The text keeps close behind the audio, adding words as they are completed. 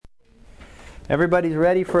Everybody's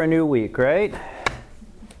ready for a new week, right?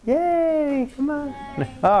 Yay! Come on.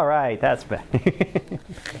 All right, that's better.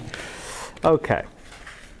 Okay.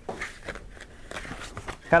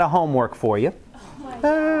 Got a homework for you.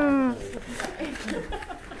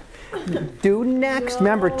 Due next.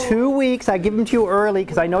 Remember, 2 weeks. I give them to you early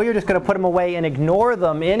because I know you're just going to put them away and ignore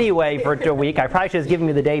them anyway for a week. I probably should have given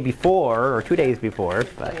you the day before or 2 days before.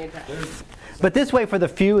 But this way, for the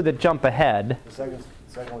few that jump ahead.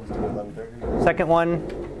 The second one's due 11:30. Second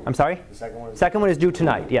one, I'm sorry? The second one? Second one is due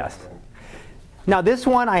tonight, yes. Now this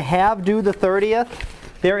one I have due the 30th.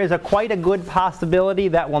 There is quite a good possibility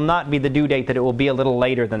that will not be the due date, that it will be a little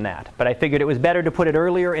later than that. But I figured it was better to put it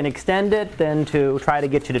earlier and extend it than to try to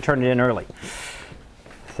get you to turn it in early.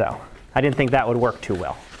 So I didn't think that would work too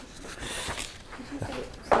well.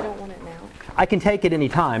 So you don't want it now? I can take it any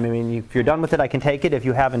time. I mean, if you're done with it, I can take it if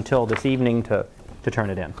you have until this evening to turn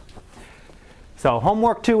it in. So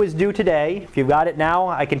homework 2 is due today. If you've got it now,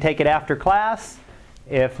 I can take it after class.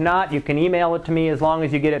 If not, you can email it to me as long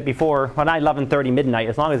as you get it before, well, not 11:30 midnight,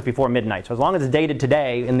 as long as it's before midnight. So as long as it's dated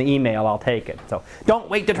today in the email, I'll take it. So don't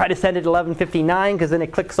wait to try to send it at 11:59 because then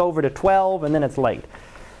it clicks over to 12 and then it's late.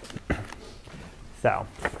 So,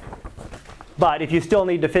 but if you still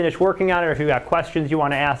need to finish working on it, or if you've got questions you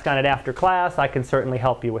want to ask on it after class, I can certainly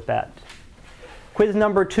help you with that. Quiz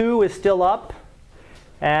number 2 is still up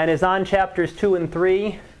and is on chapters 2 and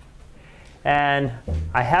 3. And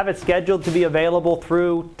I have it scheduled to be available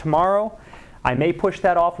through tomorrow. I may push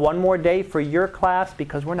that off one more day for your class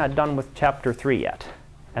because we're not done with chapter 3 yet.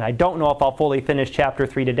 And I don't know if I'll fully finish chapter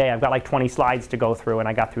 3 today. I've got like 20 slides to go through, and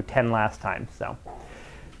I got through 10 last time. So,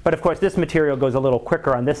 but of course, this material goes a little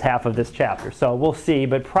quicker on this half of this chapter. So we'll see.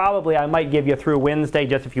 But probably I might give you through Wednesday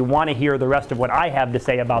just if you want to hear the rest of what I have to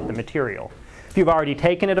say about the material. If you've already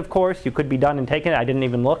taken it, of course, you could be done and taken it. I didn't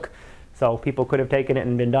even look. So people could have taken it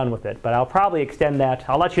and been done with it. But I'll probably extend that.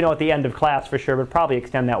 I'll let you know at the end of class for sure, but probably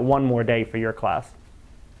extend that one more day for your class.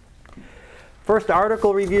 First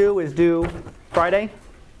article review is due Friday.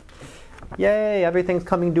 Yay, everything's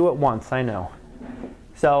coming due at once, I know.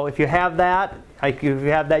 So if you have that,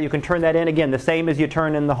 you can turn that in again, the same as you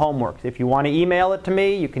turn in the homework. If you want to email it to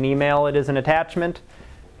me, you can email it as an attachment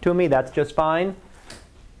to me. That's just fine.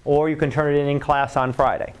 Or you can turn it in class on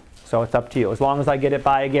Friday. So it's up to you. As long as I get it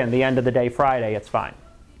by, again, the end of the day Friday, it's fine.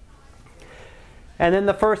 And then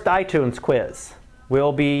the first iTunes quiz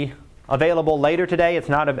will be available later today. It's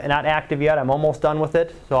not active yet. I'm almost done with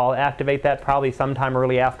it. So I'll activate that probably sometime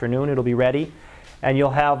early afternoon. It'll be ready. And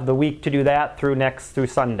you'll have the week to do that through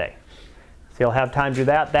Sunday. So you'll have time to do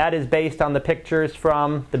that. That is based on the pictures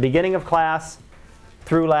from the beginning of class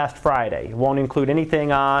through last Friday. It won't include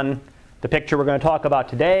anything on the picture we're going to talk about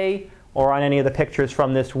today or on any of the pictures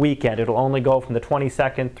from this weekend. It'll only go from the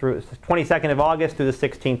 22nd of August through the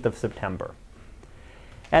 16th of September.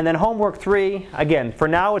 And then homework 3, again, for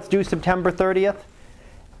now it's due September 30th,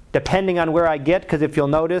 depending on where I get, because if you'll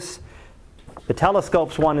notice, the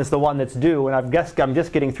telescopes one is the one that's due, and I've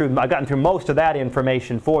gotten through most of that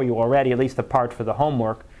information for you already, at least the part for the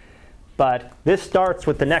homework. But this starts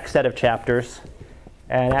with the next set of chapters,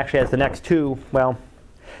 and actually has the next 2, well,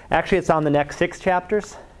 actually it's on the next 6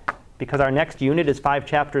 chapters, because our next unit is 5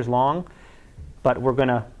 chapters long, but we're going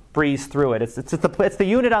to breeze through it. It's the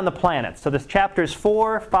unit on the planets. So this chapters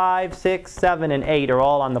 4, 5, 6, 7, and 8 are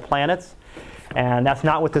all on the planets. And that's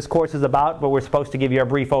not what this course is about, but we're supposed to give you a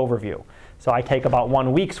brief overview. So I take about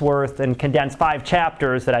 1 week's worth and condense 5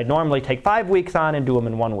 chapters that I'd normally take 5 weeks on and do them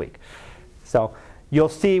in 1 week. So you'll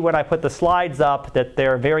see when I put the slides up that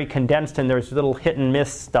they're very condensed and there's little hit and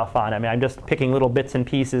miss stuff on it. I mean, I'm just picking little bits and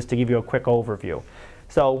pieces to give you a quick overview.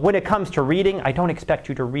 So when it comes to reading, I don't expect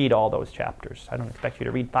you to read all those chapters. I don't expect you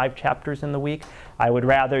to read 5 chapters in the week. I would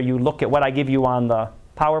rather you look at what I give you on the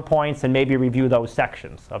PowerPoints and maybe review those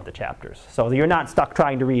sections of the chapters. So that you're not stuck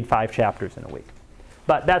trying to read 5 chapters in a week.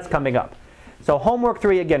 But that's coming up. So homework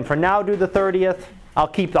 3, again, for now due the 30th. I'll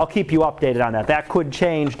keep you updated on that. That could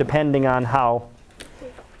change depending on how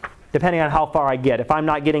far I get. If I'm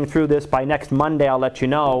not getting through this by next Monday, I'll let you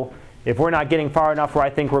know. If we're not getting far enough where I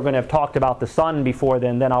think we're going to have talked about the sun before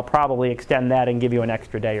then I'll probably extend that and give you an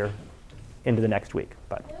extra day or into the next week.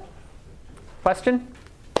 But question?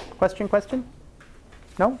 Question?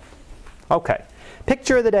 No? Okay.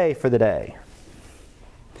 Picture of the day for the day.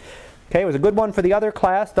 Okay, it was a good one for the other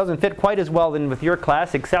class. Doesn't fit quite as well in with your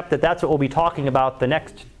class, except that that's what we'll be talking about the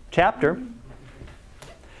next chapter.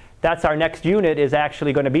 That's our next unit is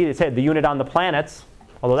actually going to be, they said, the unit on the planets,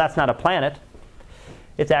 although that's not a planet.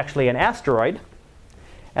 It's actually an asteroid,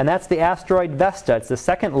 and that's the asteroid Vesta. It's the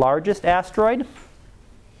second largest asteroid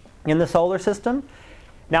in the solar system,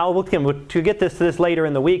 Now, to get to this later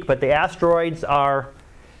in the week, but the asteroids are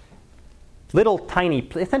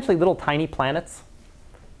essentially little tiny planets.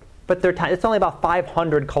 But it's only about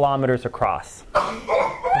 500 kilometers across.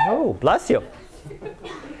 Oh, bless you.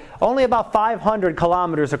 Only about 500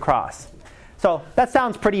 kilometers across. So that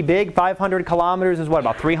sounds pretty big. 500 kilometers is what,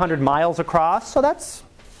 about 300 miles across? So that's,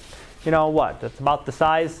 That's about the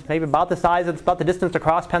size, it's about the distance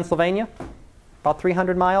across Pennsylvania. About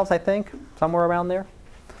 300 miles, I think, somewhere around there.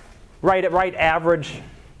 Right average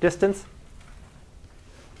distance.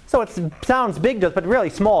 So it sounds big, but really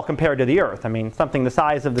small compared to the Earth. I mean, something the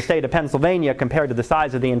size of the state of Pennsylvania compared to the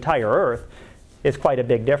size of the entire Earth is quite a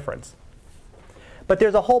big difference. But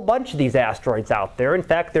there's a whole bunch of these asteroids out there. In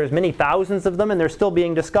fact, there's many thousands of them, and they're still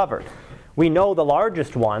being discovered. We know the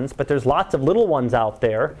largest ones, but there's lots of little ones out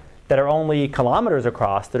there that are only kilometers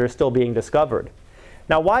across that are still being discovered.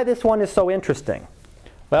 Now, why this one is so interesting?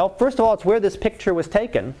 Well, first of all, it's where this picture was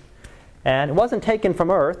taken. And it wasn't taken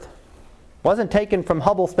from Earth. It wasn't taken from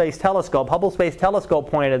Hubble Space Telescope. Hubble Space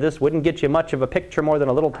Telescope pointed at this, wouldn't get you much of a picture more than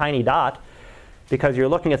a little tiny dot, because you're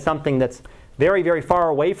looking at something that's very, very far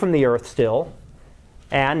away from the Earth still,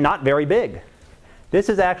 and not very big. This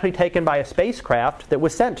is actually taken by a spacecraft that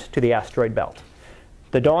was sent to the asteroid belt.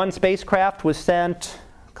 The Dawn spacecraft was sent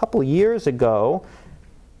a couple years ago,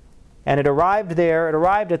 and it arrived there. It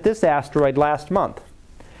arrived at this asteroid last month.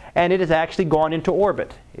 And it has actually gone into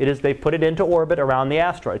orbit. They put it into orbit around the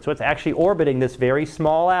asteroid. So it's actually orbiting this very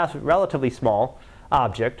small, relatively small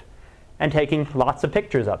object and taking lots of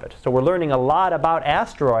pictures of it. So we're learning a lot about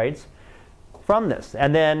asteroids from this.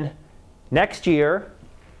 And then next year,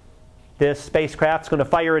 this spacecraft's going to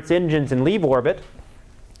fire its engines and leave orbit.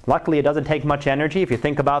 Luckily, it doesn't take much energy. If you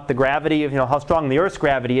think about the gravity of how strong the Earth's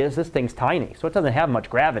gravity is, this thing's tiny. So it doesn't have much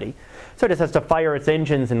gravity. So it just has to fire its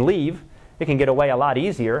engines and leave. It can get away a lot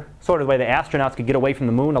easier, sort of the way the astronauts could get away from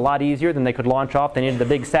the moon a lot easier than they could launch off. They needed the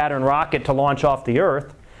big Saturn rocket to launch off the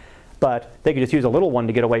Earth, but they could just use a little one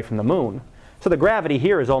to get away from the moon. So the gravity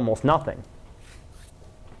here is almost nothing.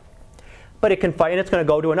 But it can fight, and it's going to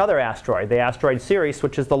go to another asteroid, the asteroid Sirius,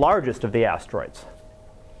 which is the largest of the asteroids.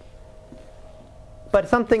 But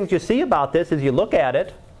some things you see about this as you look at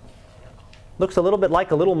it, looks a little bit like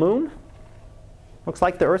a little moon. Looks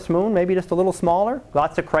like the Earth's moon, maybe just a little smaller.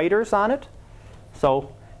 Lots of craters on it.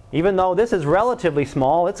 So even though this is relatively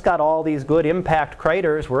small, it's got all these good impact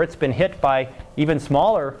craters where it's been hit by even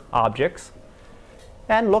smaller objects,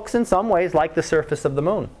 and looks in some ways like the surface of the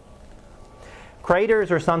moon.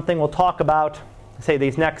 Craters are something we'll talk about, say,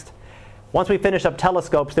 once we finish up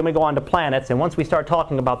telescopes, then we go on to planets. And once we start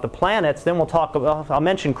talking about the planets, then I'll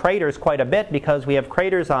mention craters quite a bit, because we have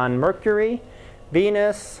craters on Mercury,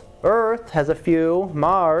 Venus, Earth has a few,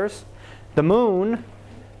 Mars, the moon.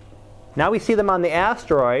 Now we see them on the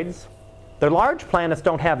asteroids. The large planets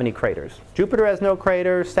don't have any craters. Jupiter has no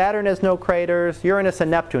craters, Saturn has no craters, Uranus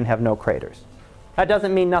and Neptune have no craters. That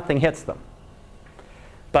doesn't mean nothing hits them.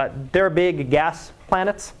 But they're big gas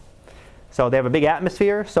planets, so they have a big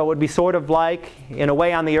atmosphere. So it would be sort of like, in a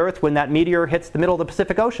way, on the Earth when that meteor hits the middle of the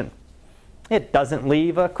Pacific Ocean. It doesn't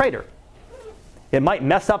leave a crater. It might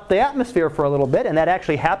mess up the atmosphere for a little bit, and that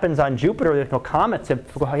actually happens on Jupiter. Comets have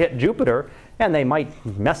hit Jupiter, and they might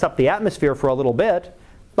mess up the atmosphere for a little bit,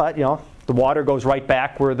 but the water goes right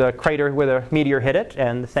back where the meteor hit it,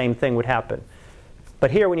 and the same thing would happen.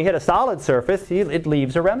 But here, when you hit a solid surface, it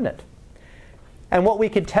leaves a remnant. And what we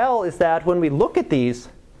could tell is that when we look at these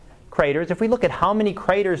craters, if we look at how many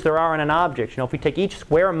craters there are in an object, if we take each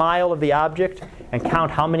square mile of the object and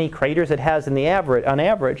count how many craters it has on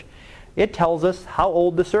average, it tells us how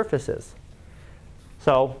old the surface is.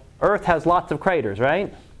 So Earth has lots of craters,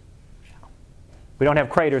 right? We don't have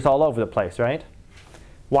craters all over the place, right?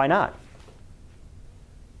 Why not?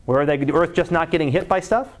 Where are they? The Earth just not getting hit by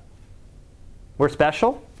stuff? We're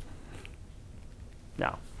special?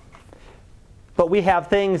 No. But we have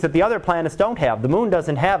things that the other planets don't have. The moon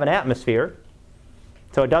doesn't have an atmosphere,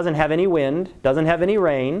 so it doesn't have any wind, doesn't have any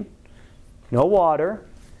rain, no water.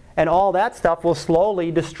 And all that stuff will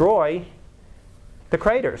slowly destroy the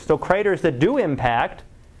craters. So craters that do impact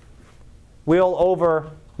will,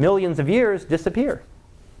 over millions of years, disappear.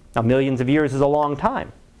 Now, millions of years is a long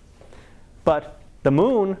time. But the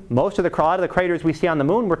moon, a lot of the craters we see on the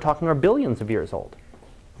moon, we're talking are billions of years old.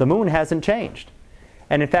 The moon hasn't changed.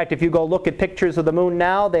 And in fact, if you go look at pictures of the moon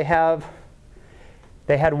now, they had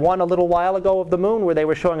one a little while ago of the moon where they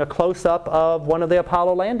were showing a close-up of one of the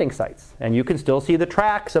Apollo landing sites. And you can still see the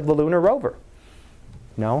tracks of the lunar rover.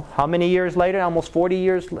 How many years later? Almost 40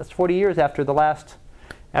 years after the last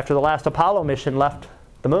Apollo mission left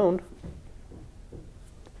the moon.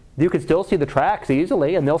 You could still see the tracks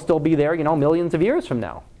easily, and they'll still be there, millions of years from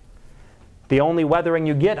now. The only weathering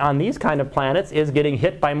you get on these kind of planets is getting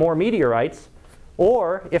hit by more meteorites,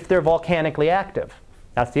 or if they're volcanically active.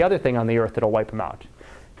 That's the other thing on the Earth that'll wipe them out.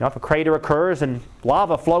 If a crater occurs and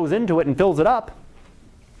lava flows into it and fills it up,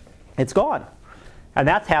 it's gone. And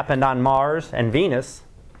that's happened on Mars and Venus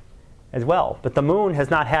as well. But the moon has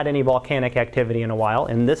not had any volcanic activity in a while,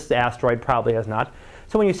 and this asteroid probably has not.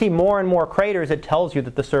 So when you see more and more craters, it tells you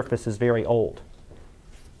that the surface is very old.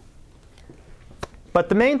 But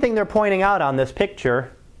the main thing they're pointing out on this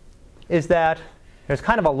picture is that there's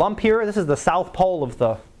kind of a lump here. This is the south pole of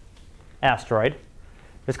the asteroid.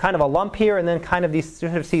 There's kind of a lump here, and then kind of these,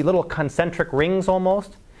 you see little concentric rings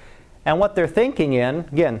almost. And what they're thinking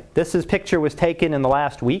again, this picture was taken in the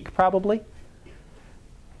last week probably,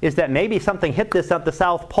 is that maybe something hit this at the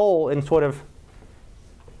south pole in sort of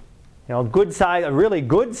a really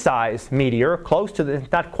good size meteor, close to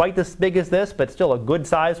not quite as big as this, but still a good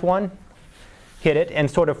sized one, hit it and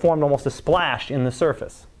sort of formed almost a splash in the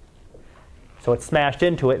surface. So it smashed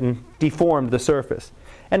into it and deformed the surface.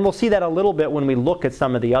 And we'll see that a little bit when we look at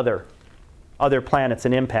some of the other planets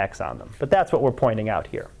and impacts on them. But that's what we're pointing out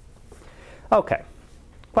here. Okay.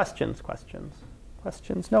 Questions?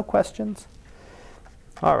 No questions?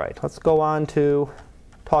 All right, let's go on to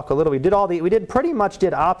talk a little. We pretty much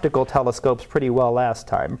did optical telescopes pretty well last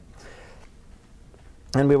time.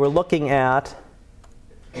 And we looked at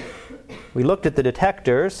the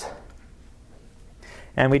detectors,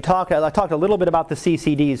 and I talked a little bit about the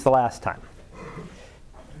CCDs the last time.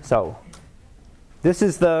 So this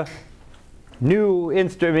is the new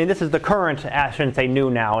instrument. This is the current, I shouldn't say new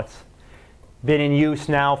now. It's been in use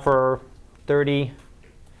now for probably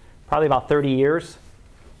about 30 years,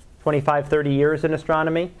 25, 30 years in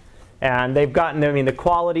astronomy. And they've gotten, the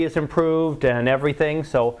quality is improved and everything,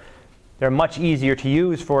 so they're much easier to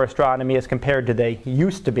use for astronomy as compared to they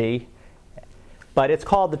used to be. But it's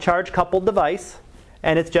called the charge-coupled device,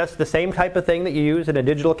 and it's just the same type of thing that you use in a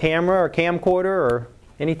digital camera or camcorder or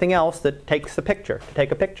anything else that takes a picture, to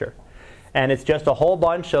take a picture. And it's just a whole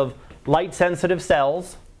bunch of light-sensitive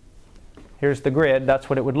cells. Here's the grid. That's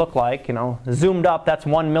what it would look like. Zoomed up, that's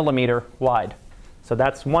 1 millimeter wide. So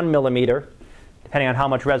that's 1 millimeter, depending on how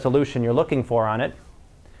much resolution you're looking for on it.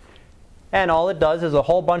 And all it does is a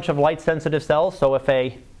whole bunch of light-sensitive cells. So if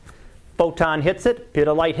a photon hits it, if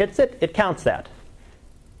a light hits it, it counts that.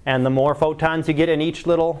 And the more photons you get in each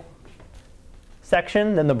little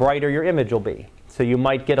section, then the brighter your image will be. So you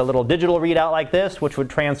might get a little digital readout like this, which would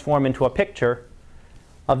transform into a picture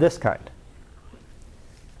of this kind.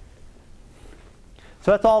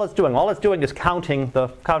 So that's all it's doing. All it's doing is counting the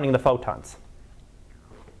photons.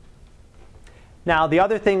 Now, the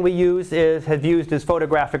other thing we have used is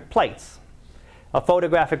photographic plates. A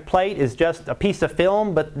photographic plate is just a piece of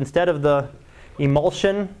film, but instead of the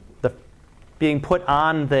emulsion being put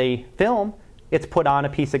on the film, it's put on a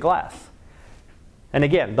piece of glass. And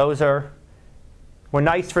again, those were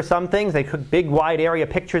nice for some things. They took big, wide area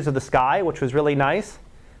pictures of the sky, which was really nice.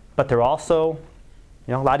 But they're also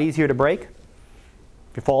a lot easier to break.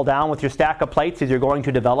 If you fall down with your stack of plates as you're going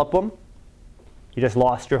to develop them, you just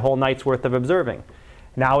lost your whole night's worth of observing.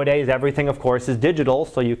 Nowadays, everything, of course, is digital,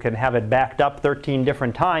 so you can have it backed up 13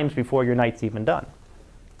 different times before your night's even done.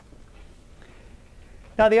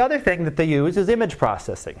 Now, the other thing that they use is image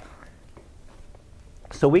processing.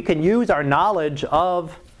 So we can use our knowledge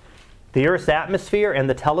of the Earth's atmosphere and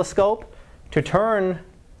the telescope to turn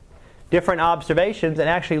different observations and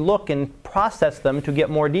actually look and process them to get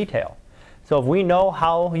more detail. So if we know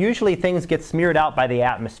how usually things get smeared out by the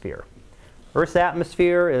atmosphere. Earth's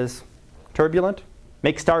atmosphere is turbulent,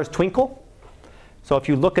 makes stars twinkle. So if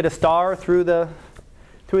you look at a star through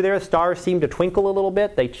there, stars seem to twinkle a little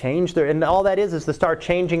bit. They change and all that is the star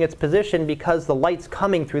changing its position because the light's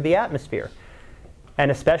coming through the atmosphere.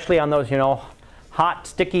 And especially on those, hot,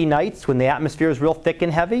 sticky nights when the atmosphere is real thick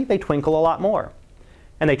and heavy, they twinkle a lot more.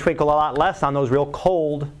 And they twinkle a lot less on those real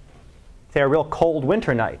cold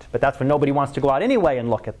winter night. But that's when nobody wants to go out anyway and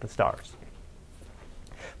look at the stars.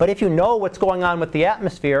 But if you know what's going on with the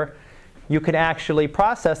atmosphere, you can actually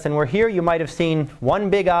process. And where here you might have seen one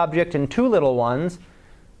big object and two little ones.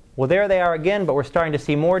 Well, there they are again, but we're starting to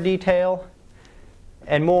see more detail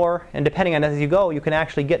and more. And depending on as you go, you can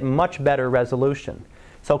actually get much better resolution.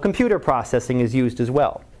 So computer processing is used as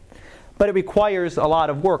well. But it requires a lot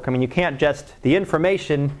of work. You can't the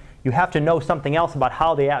information, you have to know something else about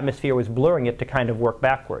how the atmosphere was blurring it to kind of work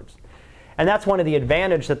backwards. And that's one of the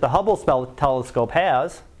advantages that the Hubble telescope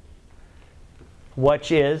has,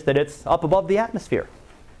 which is that it's up above the atmosphere.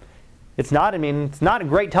 It's not a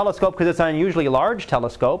great telescope because it's an unusually large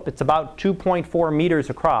telescope. It's about 2.4 meters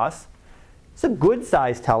across. It's a good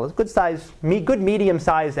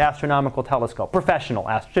medium-sized astronomical telescope. Professional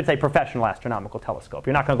astronomical telescope.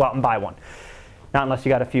 You're not going to go out and buy one. Not unless you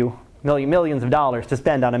got a few millions of dollars to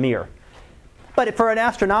spend on a mirror. But for an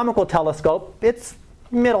astronomical telescope, it's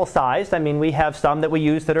middle-sized. I mean, we have some that we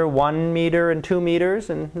use that are 1 meter and 2 meters,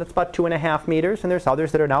 and that's about 2.5 meters. And there's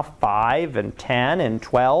others that are now 5 and 10 and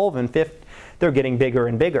 12 and 15. They're getting bigger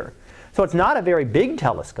and bigger. So it's not a very big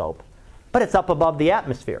telescope, but it's up above the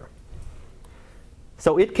atmosphere.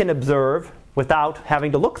 So it can observe without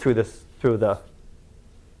having to look through the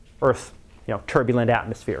Earth's turbulent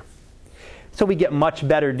atmosphere. So we get much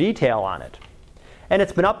better detail on it. And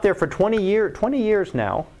it's been up there for 20 years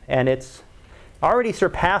now, and it's already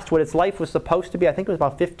surpassed what its life was supposed to be. I think it was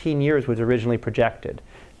about 15 years was originally projected.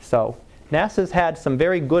 So NASA's had some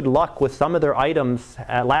very good luck with some of their items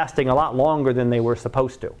lasting a lot longer than they were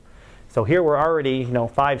supposed to. So here we're already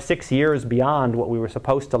 5-6 years beyond what we were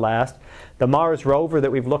supposed to last. The Mars rover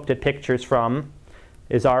that we've looked at pictures from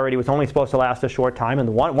was only supposed to last a short time,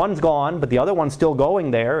 and one's gone, but the other one's still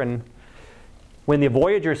going there. And when the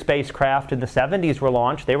Voyager spacecraft in the 70s were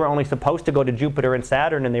launched, they were only supposed to go to Jupiter and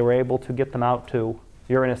Saturn, and they were able to get them out to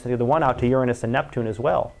Uranus, the one out to Uranus and Neptune as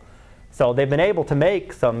well. So they've been able to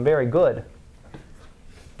make some very good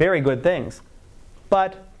things.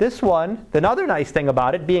 But this one, the other nice thing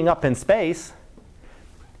about it being up in space,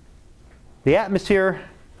 the atmosphere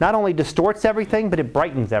not only distorts everything, but it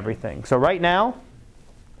brightens everything. So right now,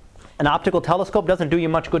 an optical telescope doesn't do you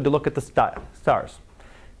much good to look at the stars.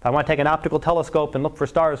 If I want to take an optical telescope and look for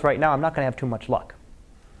stars right now, I'm not going to have too much luck.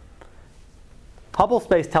 Hubble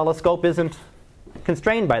Space Telescope isn't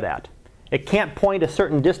constrained by that. It can't point a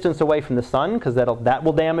certain distance away from the sun because that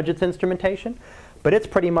will damage its instrumentation, but it's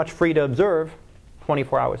pretty much free to observe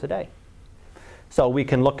 24 hours a day. So we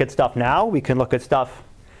can look at stuff now. We can look at stuff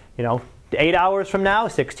 8 hours from now,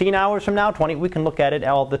 16 hours from now, 20. We can look at it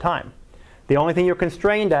all the time. The only thing you're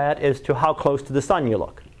constrained at is to how close to the sun you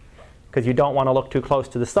look, because you don't want to look too close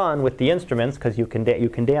to the sun with the instruments because you can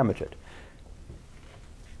damage it.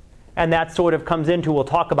 And that sort of comes into, we'll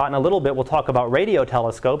talk about in a little bit, we'll talk about radio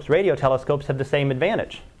telescopes. Radio telescopes have the same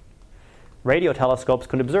advantage. Radio telescopes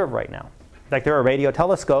can observe right now. In fact, there are radio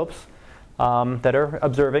telescopes that are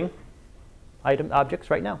observing objects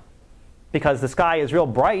right now. Because the sky is real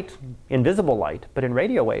bright in visible light, but in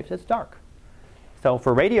radio waves it's dark. So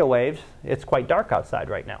for radio waves, it's quite dark outside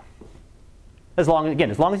right now. As long as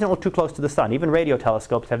you don't look too close to the sun. Even radio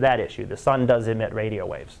telescopes have that issue. The sun does emit radio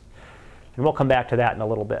waves. And we'll come back to that in a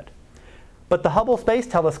little bit. But the Hubble Space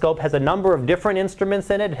Telescope has a number of different instruments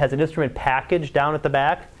in it. It has an instrument package down at the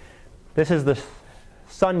back. This is the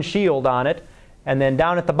sun shield on it. And then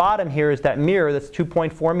down at the bottom here is that mirror that's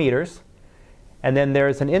 2.4 meters. And then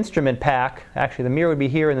there's an instrument pack. Actually, the mirror would be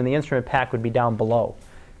here, and then the instrument pack would be down below.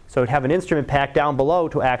 So it'd have an instrument pack down below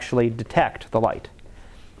to actually detect the light.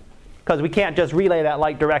 Because we can't just relay that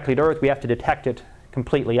light directly to Earth. We have to detect it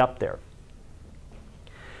completely up there.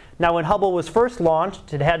 Now, when Hubble was first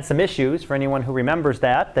launched, it had some issues, for anyone who remembers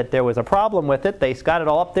that there was a problem with it. They got it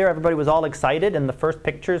all up there. Everybody was all excited, and the first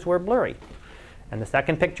pictures were blurry. And the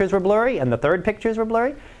second pictures were blurry, and the third pictures were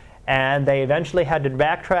blurry. And they eventually had to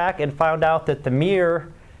backtrack and found out that the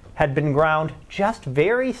mirror had been ground just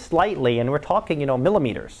very slightly, and we're talking,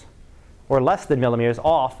 millimeters or less than millimeters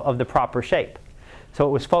off of the proper shape. So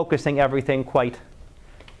it was focusing everything quite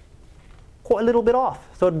a little bit off.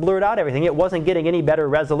 So it blurred out everything. It wasn't getting any better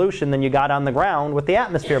resolution than you got on the ground with the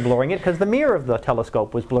atmosphere blurring it, because the mirror of the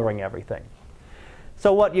telescope was blurring everything.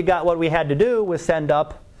 So what we had to do was send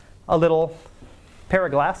up a little pair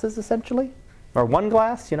of glasses, essentially, or one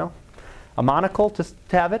glass, a monocle to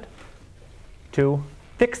have it, to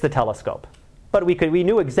fix the telescope. But we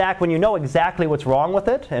knew when you know exactly what's wrong with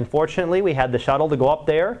it, and fortunately we had the shuttle to go up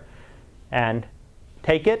there and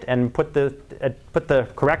take it and put the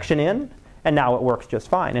correction in, and now it works just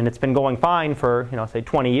fine. And it's been going fine for, say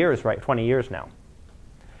 20 years, right? 20 years now.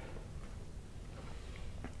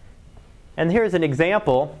 And here's an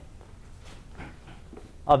example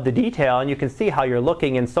of the detail, and you can see how you're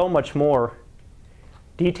looking in so much more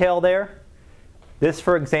detail there. This,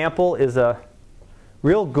 for example, is a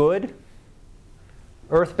real good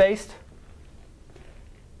Earth-based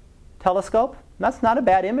telescope. That's not a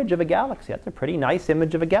bad image of a galaxy. That's a pretty nice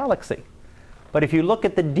image of a galaxy. But if you look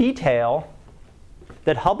at the detail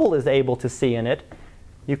that Hubble is able to see in it,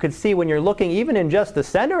 you can see when you're looking even in just the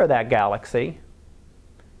center of that galaxy.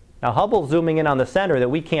 Now Hubble's zooming in on the center that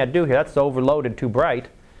we can't do here. That's overloaded, too bright.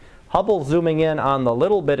 Hubble's zooming in on the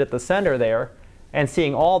little bit at the center there, and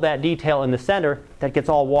seeing all that detail in the center that gets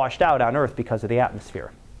all washed out on Earth because of the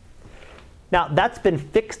atmosphere. Now, that's been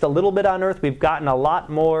fixed a little bit on Earth. We've gotten a lot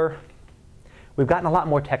more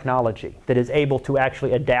technology that is able to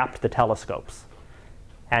actually adapt the telescopes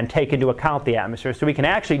and take into account the atmosphere. So we can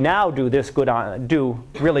actually now do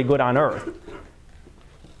really good on Earth.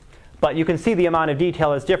 But you can see the amount of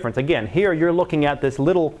detail is different. Again, here you're looking at this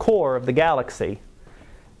little core of the galaxy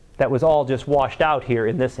that was all just washed out here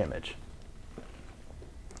in this image.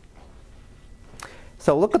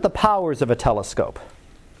 So look at the powers of a telescope.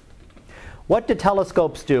 What do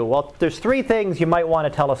telescopes do? Well, there's three things you might want a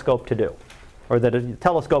telescope to do, or that a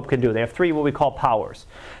telescope can do. They have three what we call powers.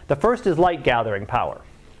 The first is light gathering power.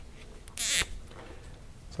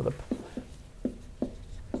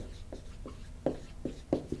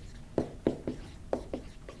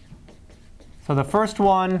 So the first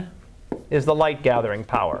one is the light gathering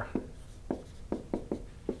power.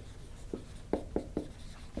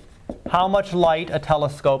 How much light a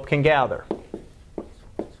telescope can gather.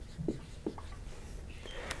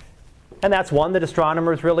 And that's one that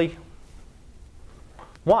astronomers really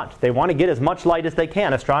want. They want to get as much light as they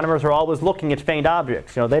can. Astronomers are always looking at faint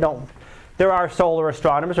objects. You know, there are solar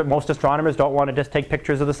astronomers, but most astronomers don't want to just take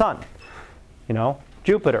pictures of the sun. You know,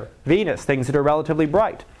 Jupiter, Venus, things that are relatively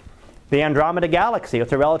bright. The Andromeda Galaxy,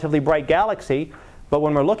 it's a relatively bright galaxy, but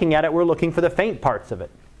when we're looking at it, we're looking for the faint parts of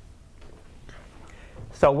it.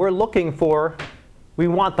 So we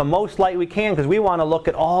want the most light we can because we want to look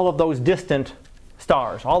at all of those distant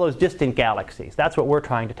stars, all those distant galaxies. That's what we're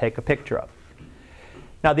trying to take a picture of.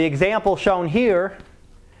 Now the example shown here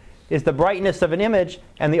is the brightness of an image,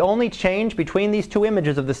 and the only change between these two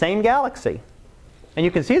images of the same galaxy. And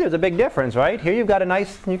you can see there's a big difference, right? Here you've got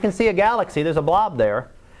you can see a galaxy, there's a blob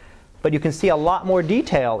there, but you can see a lot more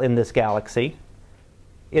detail in this galaxy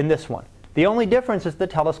in this one. The only difference is the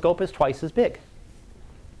telescope is twice as big.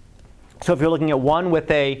 So if you're looking at one with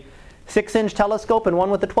a 6-inch telescope and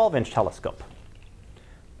one with a 12-inch telescope.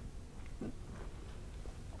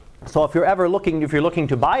 So if you're looking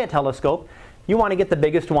to buy a telescope, you want to get the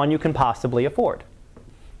biggest one you can possibly afford.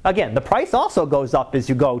 Again, the price also goes up as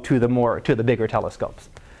you go to the bigger telescopes.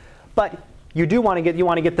 But you want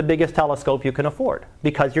to get the biggest telescope you can afford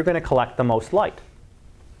because you're going to collect the most light.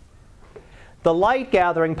 The light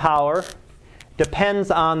gathering power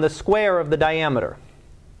depends on the square of the diameter.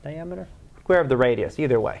 Square of the radius,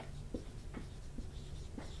 either way.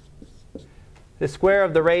 The square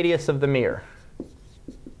of the radius of the mirror.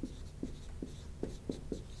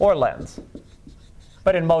 Or lens.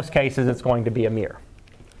 But in most cases, it's going to be a mirror.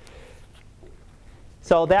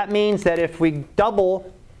 So that means that if we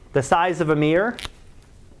double the size of a mirror,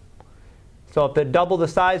 so if they double the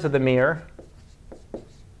size of the mirror,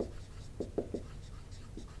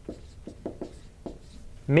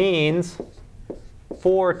 means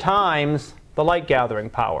 4 times the light gathering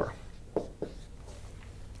power.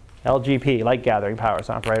 LGP, light gathering power,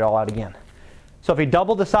 so I don't have to write it all out again. So if we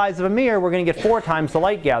double the size of a mirror, we're going to get 4 times the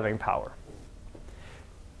light gathering power.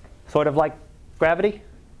 Sort of like gravity.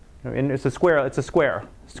 It's a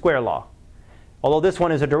square law. Although this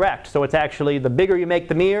one is a direct, so it's actually the bigger you make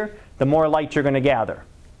the mirror, the more light you're going to gather.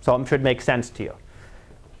 So it should make sense to you.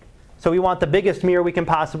 So we want the biggest mirror we can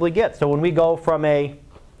possibly get. So when we go from a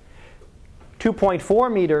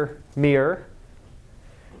 2.4 meter mirror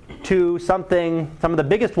to some of the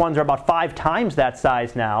biggest ones are about 5 times that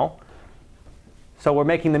size now. So we're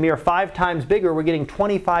making the mirror 5 times bigger, we're getting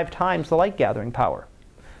 25 times the light gathering power.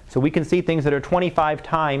 So we can see things that are 25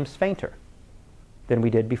 times fainter than we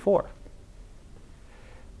did before.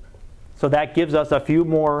 So that gives us a few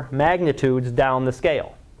more magnitudes down the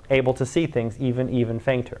scale, able to see things even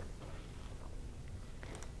fainter.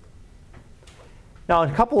 Now,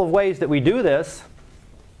 a couple of ways that we do this,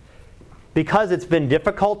 because it's been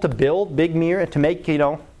difficult to build big mirror, to make,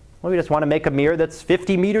 we just want to make a mirror that's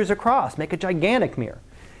 50 meters across, make a gigantic mirror.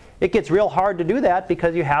 It gets real hard to do that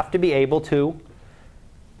because you have to be able to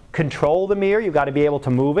control the mirror. You've got to be able to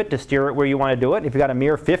move it, to steer it where you want to do it. If you've got a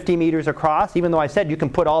mirror 50 meters across, even though I said you can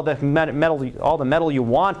put all the metal you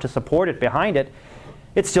want to support it behind it,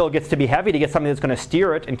 it still gets to be heavy to get something that's going to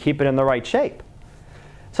steer it and keep it in the right shape.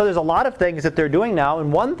 So there's a lot of things that they're doing now,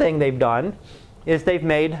 and one thing they've done is they've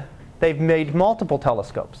made multiple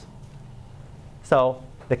telescopes. So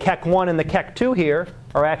the Keck 1 and the Keck 2 here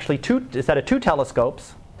are actually a set of 2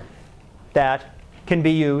 telescopes that can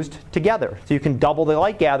be used together. So you can double the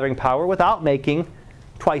light gathering power without making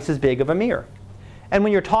twice as big of a mirror. And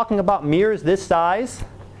when you're talking about mirrors this size,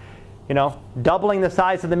 doubling the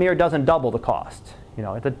size of the mirror doesn't double the cost.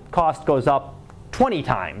 The cost goes up 20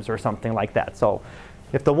 times or something like that. So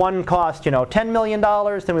If the one cost, $10 million,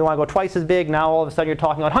 then we want to go twice as big. Now all of a sudden you're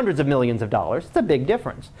talking about hundreds of millions of dollars. It's a big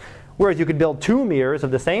difference. Whereas you could build 2 mirrors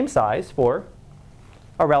of the same size for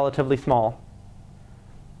a relative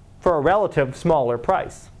smaller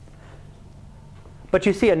price. But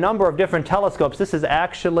you see a number of different telescopes. This is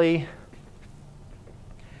actually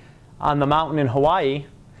on the mountain in Hawaii.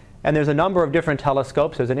 And there's a number of different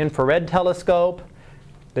telescopes. There's an infrared telescope,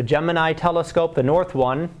 the Gemini telescope, the north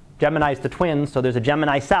one. Gemini's the twins, so there's a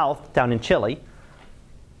Gemini South down in Chile.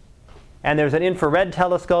 And there's an infrared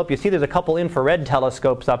telescope. You see there's a couple infrared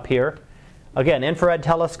telescopes up here. Again, infrared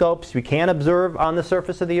telescopes, you can observe on the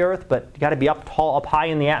surface of the Earth, but you got to be up high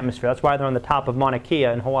in the atmosphere. That's why they're on the top of Mauna Kea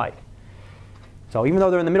in Hawaii. So even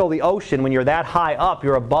though they're in the middle of the ocean, when you're that high up,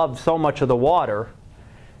 you're above so much of the water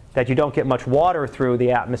that you don't get much water through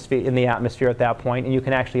the atmosphere at that point, and you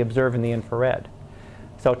can actually observe in the infrared.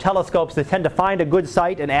 So telescopes, they tend to find a good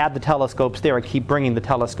site and add the telescopes there and keep bringing the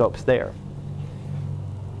telescopes there.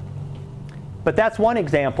 But that's one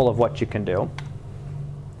example of what you can do.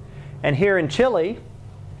 And here in Chile,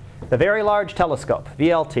 the Very Large Telescope,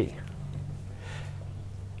 VLT.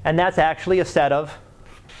 And that's actually a set of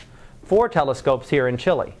 4 telescopes here in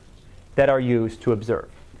Chile that are used to observe.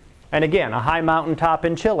 And again, a high mountaintop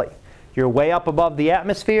in Chile. You're way up above the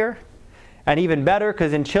atmosphere. And even better,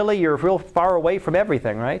 because in Chile, you're real far away from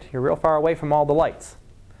everything, right? You're real far away from all the lights.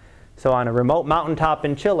 So on a remote mountaintop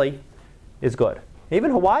in Chile is good. Even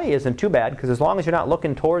Hawaii isn't too bad, because as long as you're not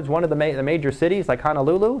looking towards one of the major cities like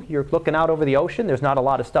Honolulu, you're looking out over the ocean, there's not a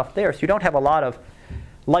lot of stuff there. So you don't have a lot of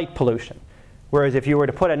light pollution. Whereas if you were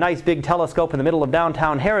to put a nice big telescope in the middle of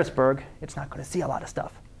downtown Harrisburg, it's not going to see a lot of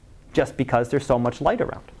stuff, just because there's so much light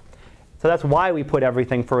around. So that's why we put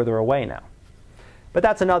everything further away now. But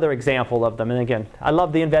that's another example of them. And again, I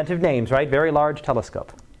love the inventive names, right? Very Large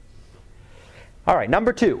Telescope. All right,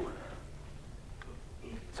 number 2.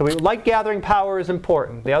 So light gathering power is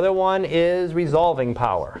important. The other one is resolving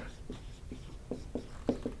power.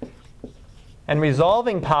 And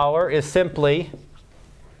resolving power is simply,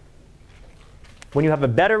 when you have a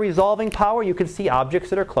better resolving power, you can see objects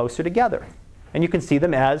that are closer together. And you can see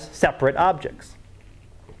them as separate objects.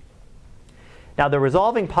 Now, the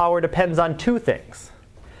resolving power depends on 2 things.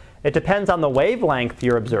 It depends on the wavelength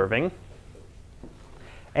you're observing,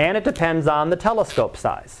 and it depends on the telescope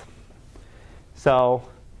size. So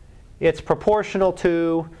it's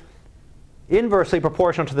inversely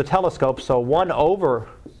proportional to the telescope, so 1 over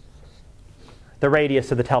the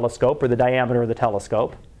radius of the telescope, or the diameter of the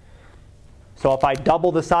telescope. So if I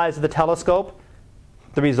double the size of the telescope,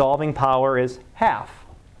 the resolving power is half.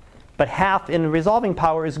 But half in resolving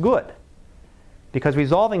power is good. Because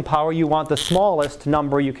resolving power, you want the smallest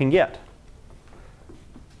number you can get.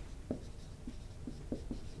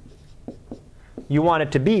 You want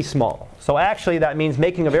it to be small. So actually that means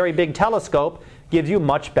making a very big telescope gives you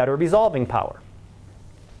much better resolving power.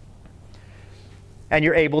 And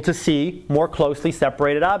you're able to see more closely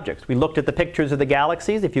separated objects. We looked at the pictures of the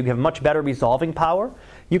galaxies. If you have much better resolving power,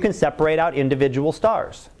 you can separate out individual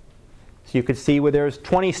stars. So you could see where there's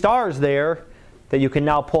 20 stars there that you can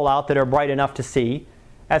now pull out that are bright enough to see,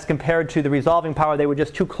 as compared to the resolving power, they were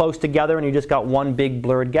just too close together and you just got one big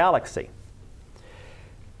blurred galaxy.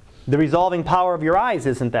 The resolving power of your eyes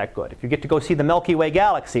isn't that good. If you get to go see the Milky Way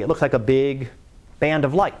galaxy, it looks like a big band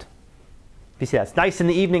of light. You see, that's nice in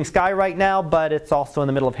the evening sky right now, but it's also in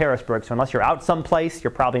the middle of Harrisburg, so unless you're out someplace,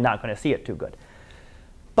 you're probably not going to see it too good.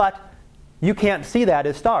 But you can't see that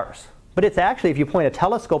as stars. But it's actually, if you point a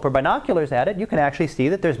telescope or binoculars at it, you can actually see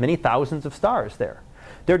that there's many thousands of stars there.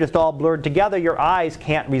 They're just all blurred together. Your eyes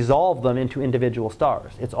can't resolve them into individual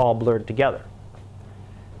stars. It's all blurred together.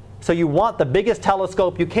 So you want the biggest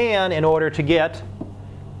telescope you can in order to get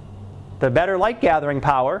the better light gathering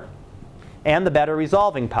power and the better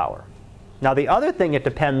resolving power. Now the other thing it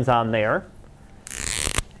depends on there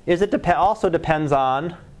is it also depends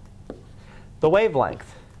on the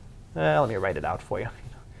wavelength. Let me write it out for you.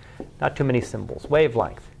 Not too many symbols.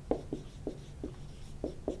 Wavelength.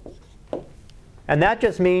 And that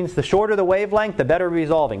just means the shorter the wavelength, the better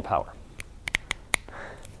resolving power.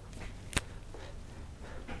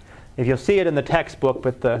 If you'll see it in the textbook,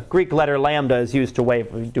 but the Greek letter lambda is used to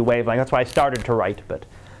do wavelength. That's why I started to write, but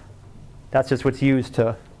that's just what's used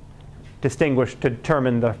to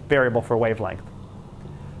determine the variable for wavelength.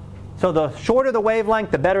 So the shorter the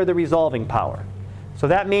wavelength, the better the resolving power. So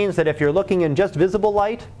that means that if you're looking in just visible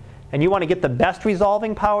light and you want to get the best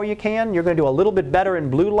resolving power you can, you're going to do a little bit better in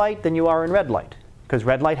blue light than you are in red light, because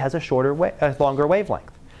red light has a longer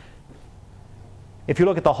wavelength. If you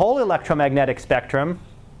look at the whole electromagnetic spectrum,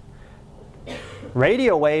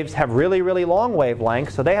 Radio waves have really, really long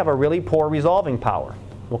wavelengths, so they have a really poor resolving power.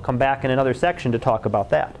 We'll come back in another section to talk about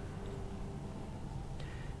that.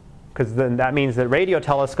 Because then that means that radio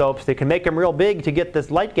telescopes, they can make them real big to get this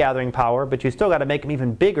light gathering power, but you still got to make them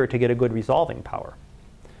even bigger to get a good resolving power.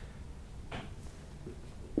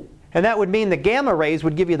 And that would mean the gamma rays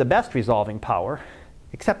would give you the best resolving power,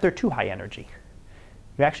 except they're too high energy.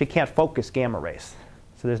 You actually can't focus gamma rays.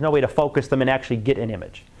 So there's no way to focus them and actually get an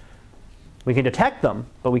image. We can detect them,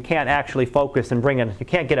 but we can't actually focus and bring in, you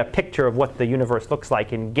can't get a picture of what the universe looks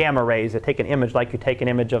like in gamma rays that take an image like you take an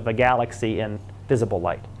image of a galaxy in visible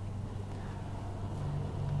light.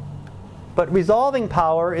 But resolving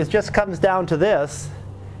power just comes down to this,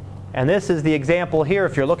 and this is the example here.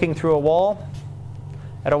 If you're looking through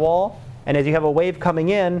at a wall, and as you have a wave coming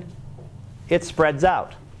in, it spreads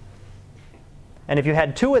out. And if you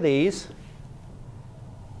had two of these,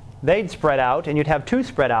 they'd spread out, and you'd have two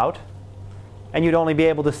spread out, and you'd only be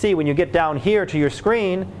able to see when you get down here to your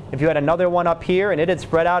screen. If you had another one up here and it had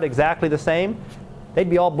spread out exactly the same, they'd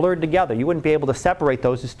be all blurred together. You wouldn't be able to separate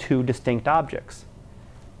those as two distinct objects.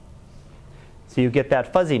 So you get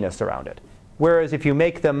that fuzziness around it. Whereas if you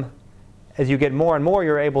make them, as you get more and more,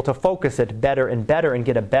 you're able to focus it better and better and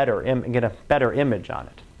get a better image on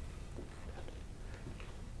it.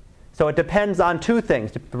 So it depends on two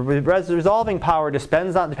things. Resolving power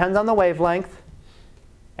depends on the wavelength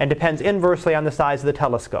and depends inversely on the size of the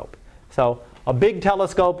telescope. So a big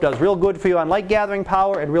telescope does real good for you on light gathering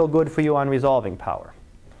power and real good for you on resolving power.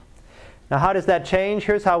 Now how does that change?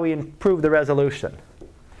 Here's how we improve the resolution.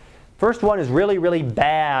 First one is really, really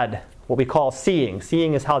bad, what we call seeing.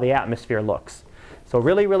 Seeing is how the atmosphere looks. So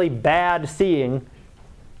really, really bad seeing,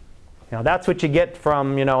 that's what you get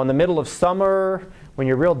from, in the middle of summer when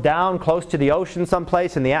you're real down close to the ocean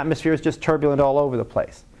someplace and the atmosphere is just turbulent all over the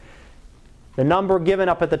place. The number given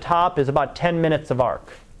up at the top is about 10 minutes of arc.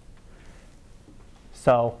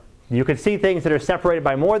 So you could see things that are separated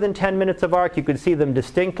by more than 10 minutes of arc. You could see them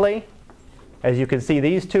distinctly, as you can see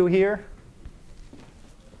these two here.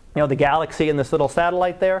 The galaxy and this little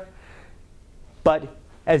satellite there. But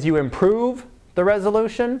as you improve the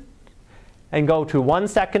resolution and go to 1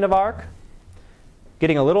 second of arc,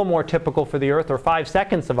 getting a little more typical for the Earth, or 5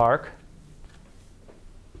 seconds of arc,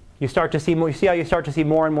 you start to see more, you see how you start to see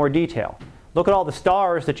more and more detail. Look at all the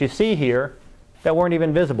stars that you see here that weren't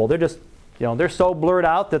even visible. They're just, they're so blurred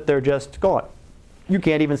out that they're just gone. You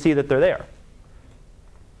can't even see that they're there.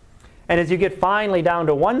 And as you get finally down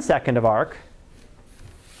to 1 second of arc,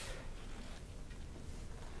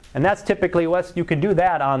 and that's typically what you can do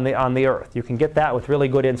that on the Earth. You can get that with really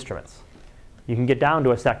good instruments. You can get down to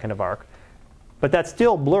 1 second of arc. But that's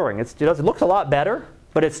still blurring. It looks a lot better,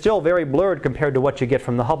 but it's still very blurred compared to what you get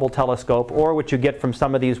from the Hubble telescope or what you get from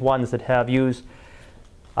some of these ones that have used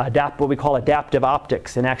what we call adaptive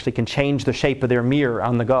optics and actually can change the shape of their mirror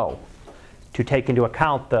on the go to take into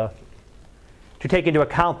account the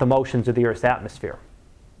motions of the Earth's atmosphere.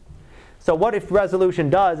 So what if resolution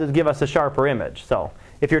does is give us a sharper image. So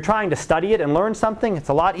if you're trying to study it and learn something, it's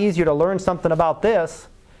a lot easier to learn something about this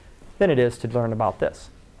than it is to learn about this.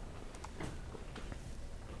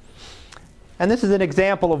 And this is an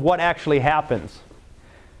example of what actually happens.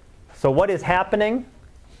 So what is happening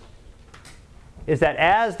is that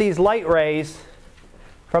as these light rays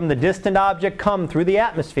from the distant object come through the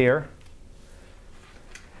atmosphere,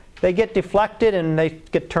 they get deflected and they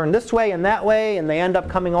get turned this way and that way, and they end up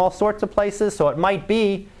coming all sorts of places. So it might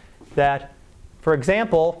be that, for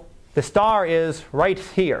example, the star is right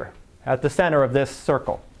here at the center of this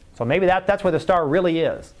circle. So maybe that's where the star really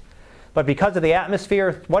is. But because of the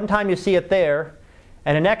atmosphere, one time you see it there,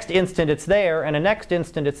 and the next instant it's there, and the next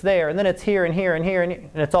instant it's there, and then it's here and here and here, and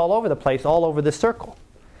it's all over the place, all over this circle.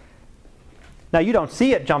 Now you don't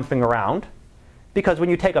see it jumping around, because when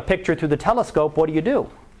you take a picture through the telescope, what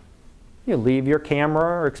do? You leave your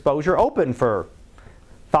camera or exposure open for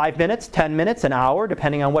 5 minutes, 10 minutes, an hour,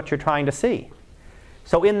 depending on what you're trying to see.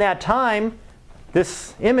 So in that time,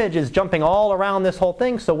 this image is jumping all around this whole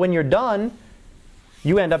thing, so when you're done,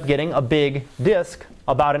 you end up getting a big disk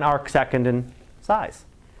about an arc second in size.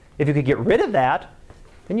 If you could get rid of that,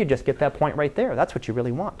 then you just get that point right there. That's what you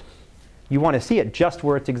really want. You want to see it just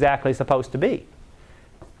where it's exactly supposed to be.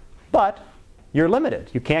 But you're limited.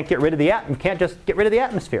 You can't get rid of you can't just get rid of the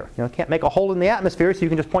atmosphere. You can't make a hole in the atmosphere so you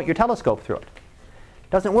can just point your telescope through it. It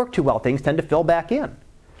doesn't work too well. Things tend to fill back in.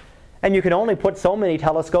 And you can only put so many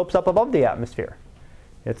telescopes up above the atmosphere.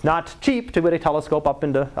 It's not cheap to put a telescope up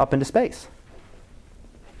into space.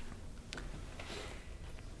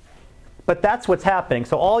 But that's what's happening.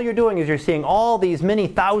 So all you're doing is you're seeing all these many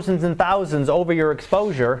thousands and thousands over your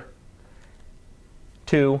exposure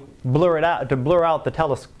to blur it out, to blur out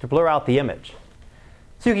the image.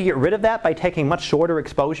 So you can get rid of that by taking much shorter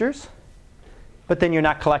exposures, but then you're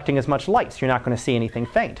not collecting as much light, so you're not going to see anything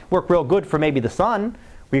faint. Work real good for maybe the sun,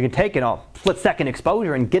 where you can take a split-second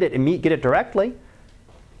exposure and get it directly,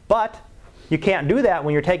 but you can't do that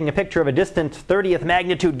when you're taking a picture of a distant 30th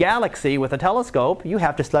magnitude galaxy with a telescope. You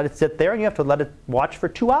have to let it sit there and you have to let it watch for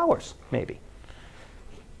 2 hours, maybe.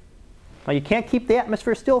 Now you can't keep the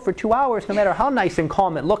atmosphere still for 2 hours. No matter how nice and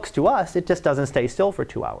calm it looks to us, it just doesn't stay still for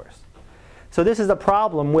 2 hours. So this is a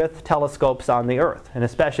problem with telescopes on the Earth, and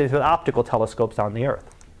especially with optical telescopes on the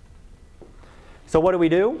Earth. So what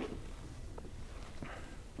do?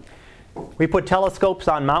 We put telescopes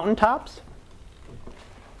on mountaintops.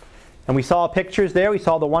 And we saw pictures there. We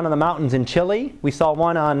saw the one on the mountains in Chile. We saw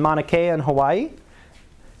one on Mauna Kea in Hawaii.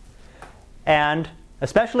 And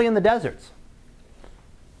especially in the deserts.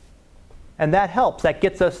 And that helps. That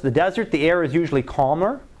gets us the desert. The air is usually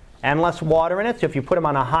calmer and less water in it. So if you put them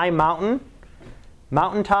on a high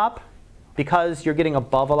mountaintop, because you're getting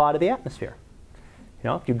above a lot of the atmosphere. You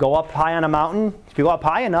know, if you go up high on a mountain, if you go up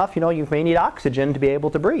high enough, you know, you may need oxygen to be able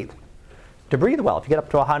to breathe. To breathe well. If you get up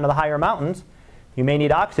to one of the higher mountains, you may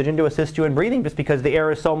need oxygen to assist you in breathing just because the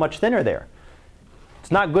air is so much thinner there.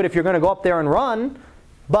 It's not good if you're going to go up there and run,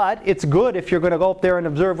 but it's good if you're going to go up there and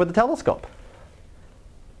observe with a telescope.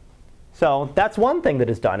 So that's one thing that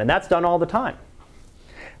is done, and that's done all the time.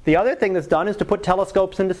 The other thing that's done is to put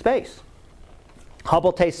telescopes into space.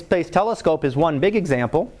 Hubble Space Telescope is one big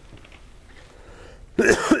example.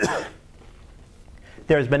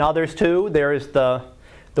 There's been others too. There is the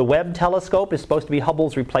Webb telescope is supposed to be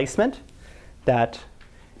Hubble's replacement. That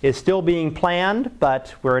is still being planned,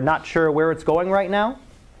 but we're not sure where it's going right now.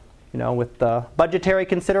 You know, with the budgetary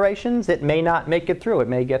considerations, it may not make it through. It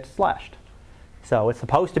may get slashed. So it's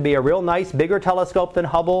supposed to be a real nice, bigger telescope than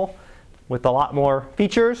Hubble with a lot more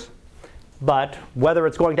features. But whether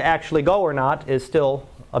it's going to actually go or not is still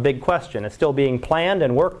a big question. It's still being planned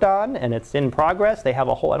and worked on, and it's in progress. They have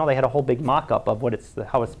I know they had a whole big mock-up of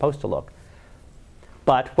how it's supposed to look.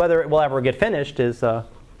 But whether it will ever get finished is a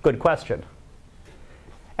good question.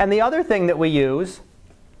 And the other thing that we use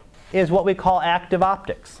is what we call active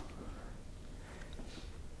optics.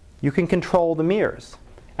 You can control the mirrors.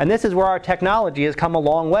 And this is where our technology has come a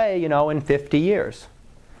long way, you know, in 50 years.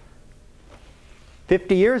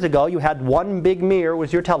 50 years ago, you had one big mirror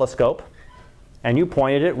was your telescope, and you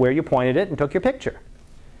pointed it where you pointed it and took your picture.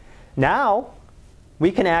 Now, we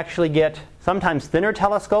can actually get sometimes thinner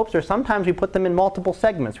telescopes, or sometimes we put them in multiple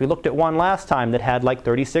segments. We looked at one last time that had like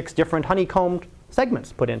 36 different honeycombed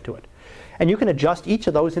segments put into it. And you can adjust each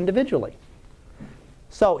of those individually.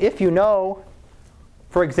 So if you know,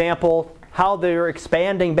 for example, how they're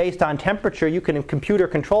expanding based on temperature, you can, computer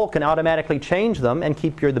control can automatically change them and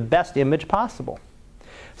keep the best image possible.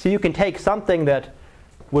 So you can take something that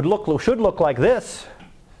should look like this,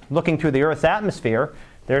 looking through the Earth's atmosphere.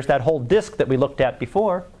 There's that whole disk that we looked at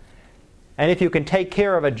before. And if you can take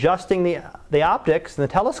care of adjusting the optics in the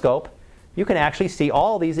telescope, you can actually see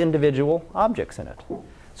all these individual objects in it.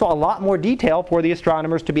 So a lot more detail for the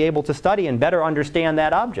astronomers to be able to study and better understand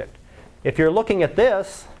that object. If you're looking at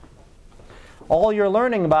this, all you're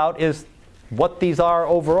learning about is what these are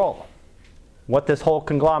overall. What this whole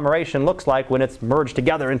conglomeration looks like when it's merged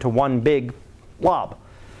together into one big blob.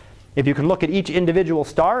 If you can look at each individual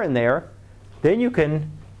star in there, then you can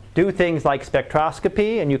do things like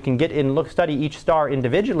spectroscopy, and you can study each star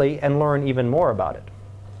individually and learn even more about it.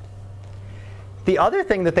 The other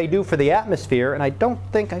thing that they do for the atmosphere, and I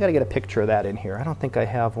got to get a picture of that in here. I don't think I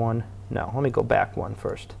have one. No, let me go back one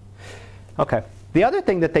first. Okay. The other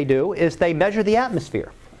thing that they do is they measure the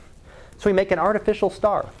atmosphere. So we make an artificial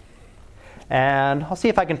star. And I'll see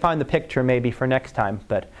if I can find the picture maybe for next time.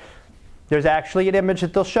 But there's actually an image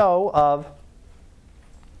that they'll show of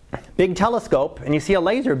a big telescope, and you see a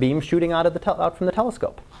laser beam shooting out from the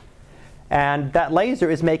telescope. And that laser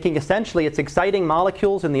is making, essentially, it's exciting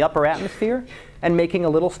molecules in the upper atmosphere and making a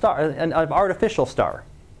little star, an artificial star.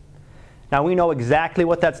 Now we know exactly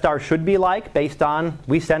what that star should be like based on,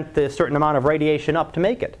 we sent the certain amount of radiation up to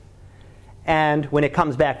make it. And when it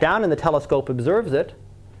comes back down and the telescope observes it,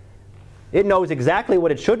 it knows exactly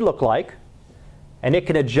what it should look like, and it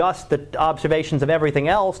can adjust the observations of everything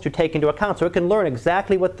else to take into account. So it can learn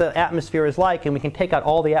exactly what the atmosphere is like, and we can take out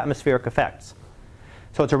all the atmospheric effects.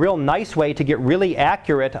 So it's a real nice way to get really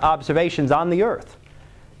accurate observations on the Earth.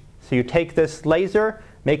 So you take this laser,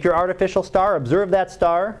 make your artificial star, observe that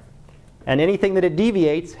star, and anything that it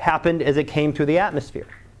deviates happened as it came through the atmosphere.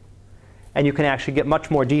 And you can actually get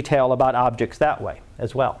much more detail about objects that way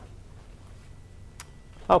as well.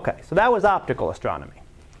 Okay, so that was optical astronomy.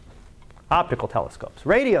 Optical telescopes.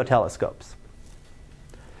 Radio telescopes.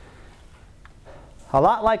 A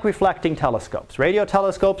lot like reflecting telescopes. Radio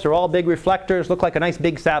telescopes are all big reflectors, look like a nice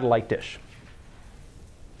big satellite dish.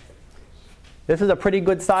 This is a pretty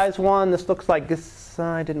good size one. This looks like this,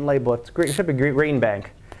 I didn't label it. It should be Green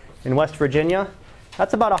Bank in West Virginia.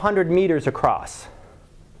 That's about 100 meters across.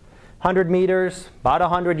 100 meters, about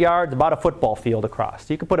 100 yards, about a football field across.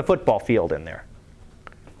 So you could put a football field in there.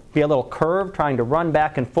 Be a little curve trying to run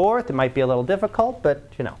back and forth. It might be a little difficult, but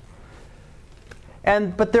you know.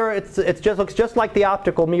 But there, it just looks just like the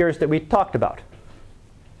optical mirrors that we talked about.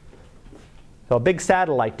 So a big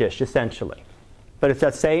satellite dish, essentially. But it's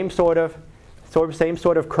that same sort of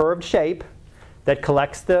curved shape that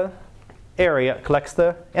collects the area, collects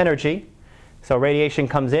the energy. So radiation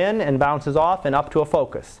comes in and bounces off and up to a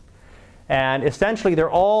focus. And essentially,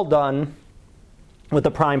 they're all done with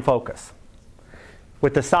a prime focus.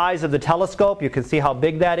 With the size of the telescope, you can see how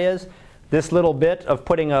big that is. This little bit of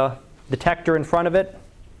putting a detector in front of it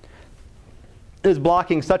is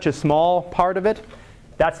blocking such a small part of it.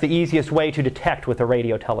 That's the easiest way to detect with a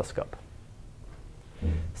radio telescope.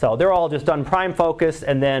 So they're all just done prime focus,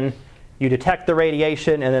 and then you detect the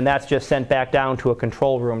radiation, and then that's just sent back down to a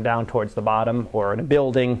control room down towards the bottom, or in a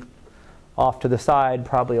building off to the side,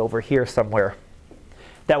 probably over here somewhere.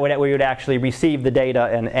 That way we would actually receive the data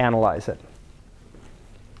and analyze it.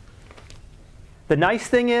 The nice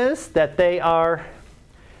thing is that a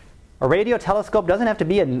radio telescope doesn't have to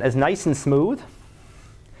be as nice and smooth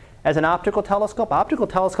as an optical telescope. Optical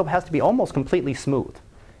telescope has to be almost completely smooth.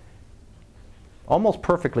 Almost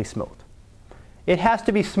perfectly smooth. It has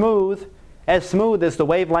to be smooth as the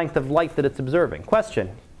wavelength of light that it's observing. Question?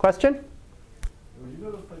 Question? Would you be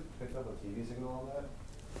able to pick up a TV signal on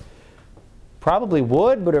that? Probably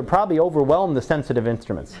would, but it would probably overwhelm the sensitive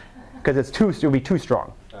instruments because it would be too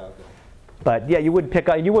strong. Oh, okay. But yeah, you would pick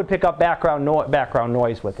up background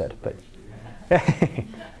noise with it. But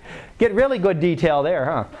get really good detail there,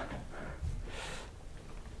 huh?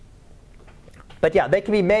 But yeah, they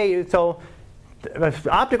can be made so. An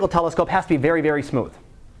optical telescope has to be very, very smooth.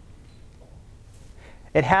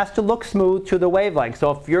 It has to look smooth to the wavelength. So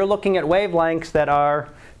if you're looking at wavelengths that are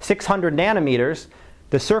 600 nanometers,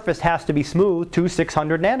 the surface has to be smooth to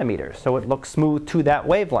 600 nanometers. So it looks smooth to that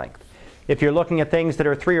wavelength. If you're looking at things that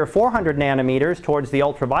are 300 or 400 nanometers towards the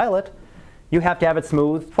ultraviolet, you have to have it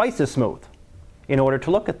smooth, twice as smooth, in order to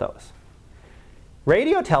look at those.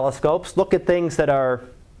 Radio telescopes look at things that are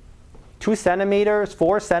 2 centimeters,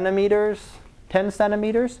 4 centimeters, 10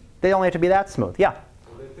 centimeters. They only have to be that smooth. Yeah?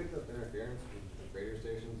 Will they pick up interference from radio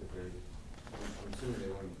stations? I'm assuming they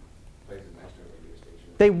wouldn't place it next to a radio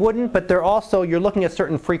station. They wouldn't, but you're looking at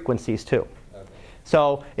certain frequencies too. Okay.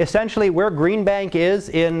 So essentially where Green Bank is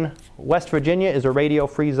in West Virginia is a radio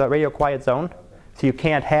quiet zone. Okay. So you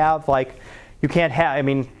can't have you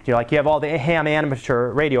have all the ham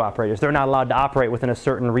amateur radio operators. They're not allowed to operate within a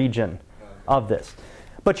certain region of this.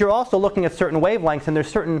 But you're also looking at certain wavelengths, and there's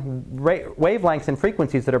certain wavelengths and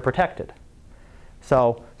frequencies that are protected.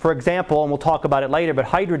 So, for example, and we'll talk about it later, but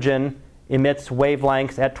hydrogen emits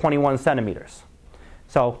wavelengths at 21 centimeters.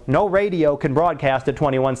 So no radio can broadcast at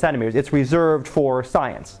 21 centimeters. It's reserved for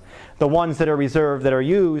science. The ones that are reserved, that are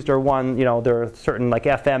used, are there are certain like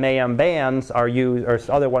FM, AM bands are used, or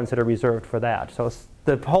other ones that are reserved for that. So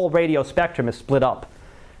the whole radio spectrum is split up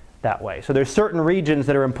that way. So there's certain regions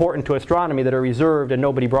that are important to astronomy that are reserved and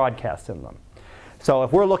nobody broadcasts in them. So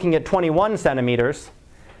if we're looking at 21 centimeters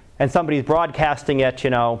and somebody's broadcasting at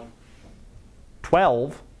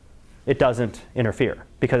 12, it doesn't interfere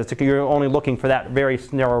because you're only looking for that very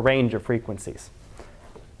narrow range of frequencies.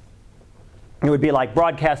 It would be like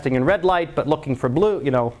broadcasting in red light but looking for blue.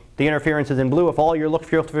 The interference is in blue. If all your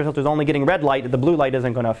filter is only getting red light, the blue light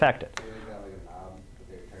isn't going to affect it.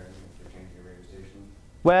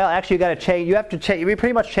 Well, actually, you have to change. We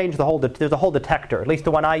pretty much change the whole. There's a whole detector. At least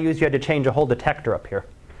the one I use, you had to change a whole detector up here.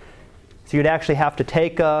 So you'd actually have to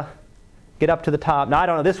get up to the top. Now I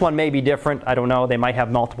don't know. This one may be different. I don't know. They might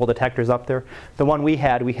have multiple detectors up there. The one we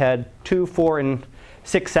had 2, 4, and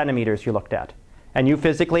 6 centimeters. You looked at, and you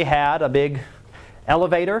physically had a big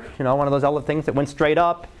elevator. One of those things that went straight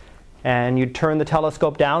up, and you'd turn the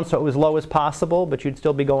telescope down so it was low as possible, but you'd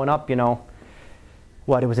still be going up.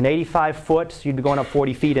 It was an 85 foot, so you'd be going up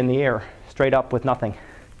 40 feet in the air, straight up with nothing. It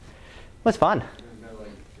was fun. There's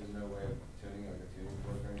no way of tuning a tuning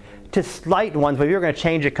fork or anything? To slight ones, but if you're going to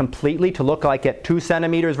change it completely to look like at 2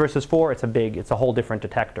 centimeters versus 4, it's a whole different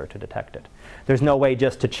detector to detect it. There's no way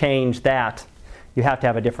just to change that. You have to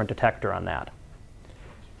have a different detector on that.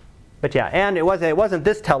 But yeah, and it wasn't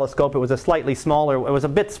this telescope, it was a slightly smaller, it was a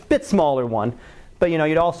bit smaller one. But you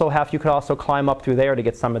could also climb up through there to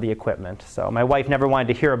get some of the equipment. So my wife never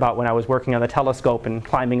wanted to hear about when I was working on the telescope and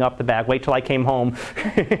climbing up the back. Wait till I came home,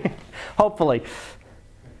 hopefully.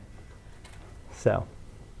 So,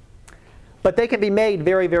 but they can be made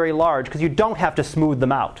very, very large because you don't have to smooth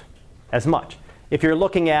them out as much. If you're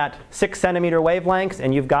looking at 6 centimeter wavelengths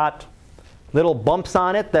and you've got little bumps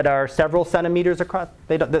on it that are several centimeters across,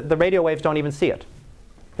 the radio waves don't even see it.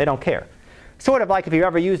 They don't care. Sort of like if you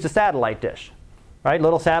ever used a satellite dish. Right?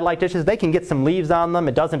 Little satellite dishes, they can get some leaves on them.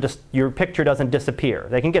 Your picture doesn't disappear.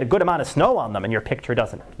 They can get a good amount of snow on them and your picture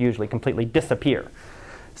doesn't usually completely disappear.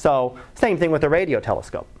 So same thing with the radio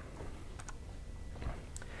telescope.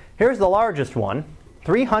 Here's the largest one,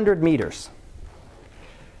 300 meters.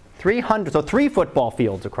 300, so 3 football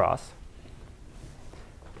fields across.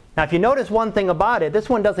 Now if you notice one thing about it, this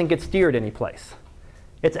one doesn't get steered anyplace.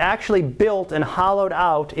 It's actually built and hollowed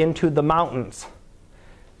out into the mountains.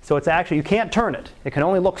 So it's actually, you can't turn it. It can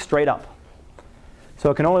only look straight up. So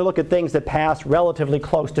it can only look at things that pass relatively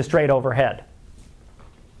close to straight overhead.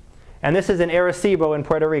 And this is in Arecibo in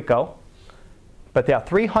Puerto Rico. But they are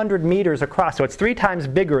 300 meters across, so it's 3 times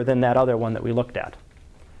bigger than that other one that we looked at.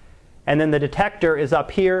 And then the detector is up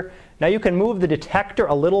here. Now you can move the detector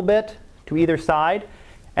a little bit to either side,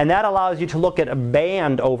 and that allows you to look at a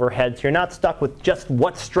band overhead. So you're not stuck with just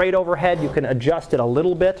what's straight overhead. You can adjust it a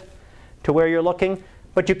little bit to where you're looking.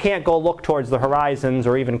 But you can't go look towards the horizons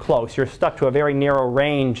or even close. You're stuck to a very narrow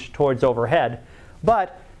range towards overhead.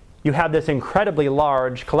 But you have this incredibly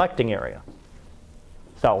large collecting area.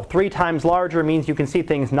 So 3 times larger means you can see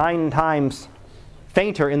things 9 times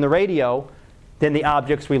fainter in the radio than the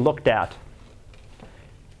objects we looked at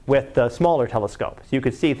with the smaller telescope. So you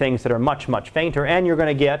could see things that are much, much fainter, and you're going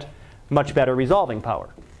to get much better resolving power.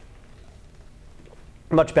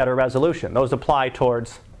 Much better resolution. Those apply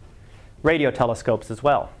towards radio telescopes as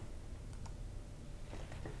well.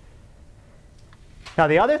 Now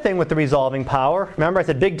the other thing with the resolving power, remember I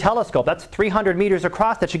said big telescope, that's 300 meters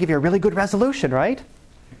across, that should give you a really good resolution, right?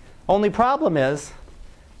 Only problem is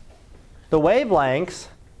the wavelengths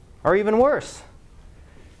are even worse.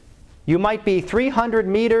 You might be 300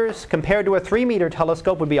 meters compared to a 3-meter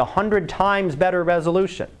telescope would be 100 times better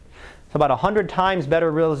resolution. It's about 100 times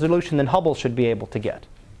better resolution than Hubble should be able to get.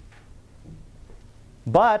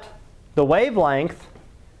 But the wavelength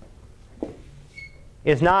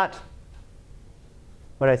is not,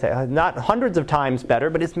 not hundreds of times better,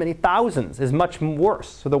 but it's many thousands, is much worse.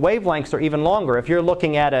 So the wavelengths are even longer. If you're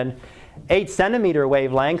looking at an 8 centimeter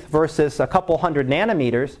wavelength versus a couple hundred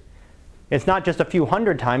nanometers, it's not just a few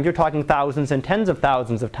hundred times, you're talking thousands and tens of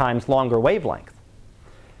thousands of times longer wavelength.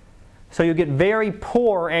 So you get very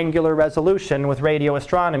poor angular resolution with radio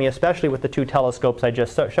astronomy, especially with the 2 telescopes I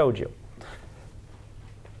just showed you.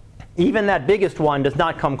 Even that biggest one does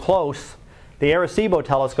not come close. The Arecibo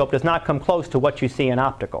telescope does not come close to what you see in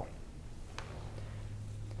optical.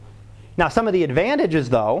 Now some of the advantages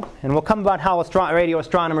though, and we'll come about how radio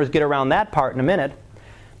astronomers get around that part in a minute,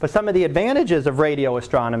 but some of the advantages of radio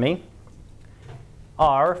astronomy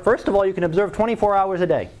are, first of all, you can observe 24 hours a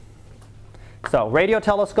day. So radio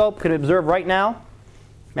telescope can observe right now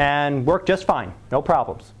and work just fine, no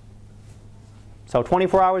problems. So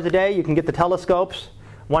 24 hours a day you can get the telescopes.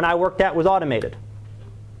 One I worked at was automated.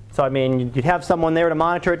 So I mean, you'd have someone there to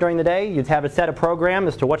monitor it during the day. You'd have it set a program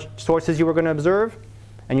as to what sources you were going to observe,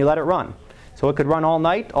 and you let it run. So it could run all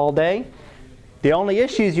night, all day. The only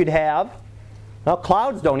issues you'd have, well,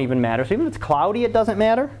 clouds don't even matter. So even if it's cloudy, it doesn't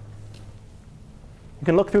matter. You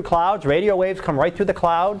can look through clouds. Radio waves come right through the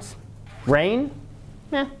clouds. Rain,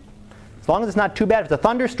 as long as it's not too bad. If it's a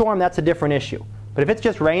thunderstorm, that's a different issue. But if it's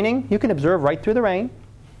just raining, you can observe right through the rain.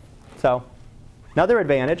 So another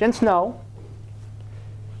advantage. And snow.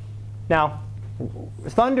 Now,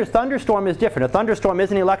 thunderstorm is different. A thunderstorm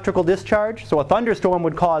is an electrical discharge, so a thunderstorm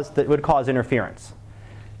would cause interference.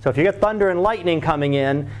 So if you get thunder and lightning coming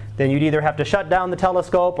in, then you'd either have to shut down the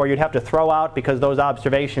telescope or you'd have to throw out, because those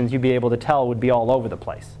observations you'd be able to tell would be all over the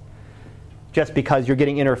place. Just because you're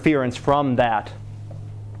getting interference from that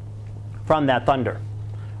thunder.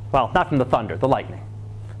 Well, not from the thunder, the lightning.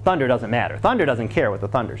 Thunder doesn't matter. Thunder doesn't care what the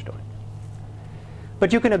thunder's doing.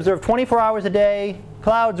 But you can observe 24 hours a day.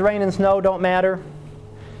 Clouds, rain, and snow don't matter.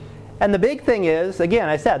 And the big thing is, again,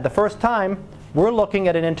 I said, the first time, we're looking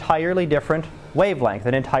at an entirely different wavelength,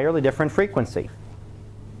 an entirely different frequency.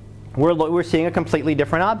 We're seeing a completely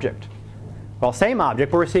different object. Well, same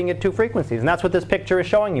object, but we're seeing it 2 frequencies. And that's what this picture is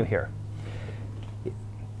showing you here.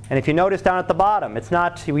 And if you notice down at the bottom, it's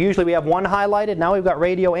not, usually we have one highlighted, now we've got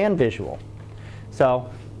radio and visual. So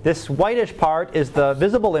this whitish part is the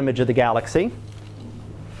visible image of the galaxy.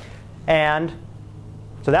 And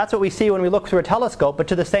So that's what we see when we look through a telescope, but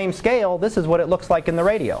to the same scale, this is what it looks like in the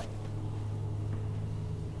radio.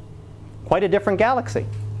 Quite a different galaxy,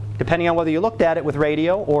 depending on whether you looked at it with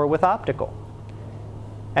radio or with optical.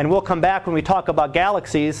 And we'll come back when we talk about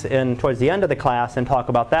galaxies towards the end of the class and talk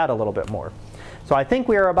about that a little bit more. So I think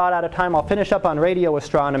we are about out of time. I'll finish up on radio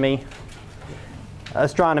astronomy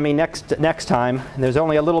next time. And there's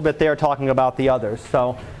only a little bit there talking about the others.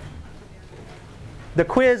 So the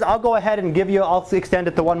quiz, I'll go ahead and I'll extend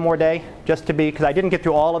it to one more day, just to be, because I didn't get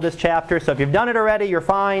through all of this chapter. So if you've done it already, you're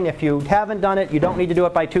fine. If you haven't done it, you don't need to do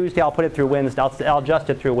it by Tuesday. I'll put it through Wednesday. I'll adjust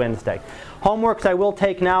it through Wednesday. Homeworks I will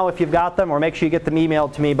take now if you've got them, or make sure you get them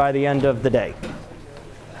emailed to me by the end of the day.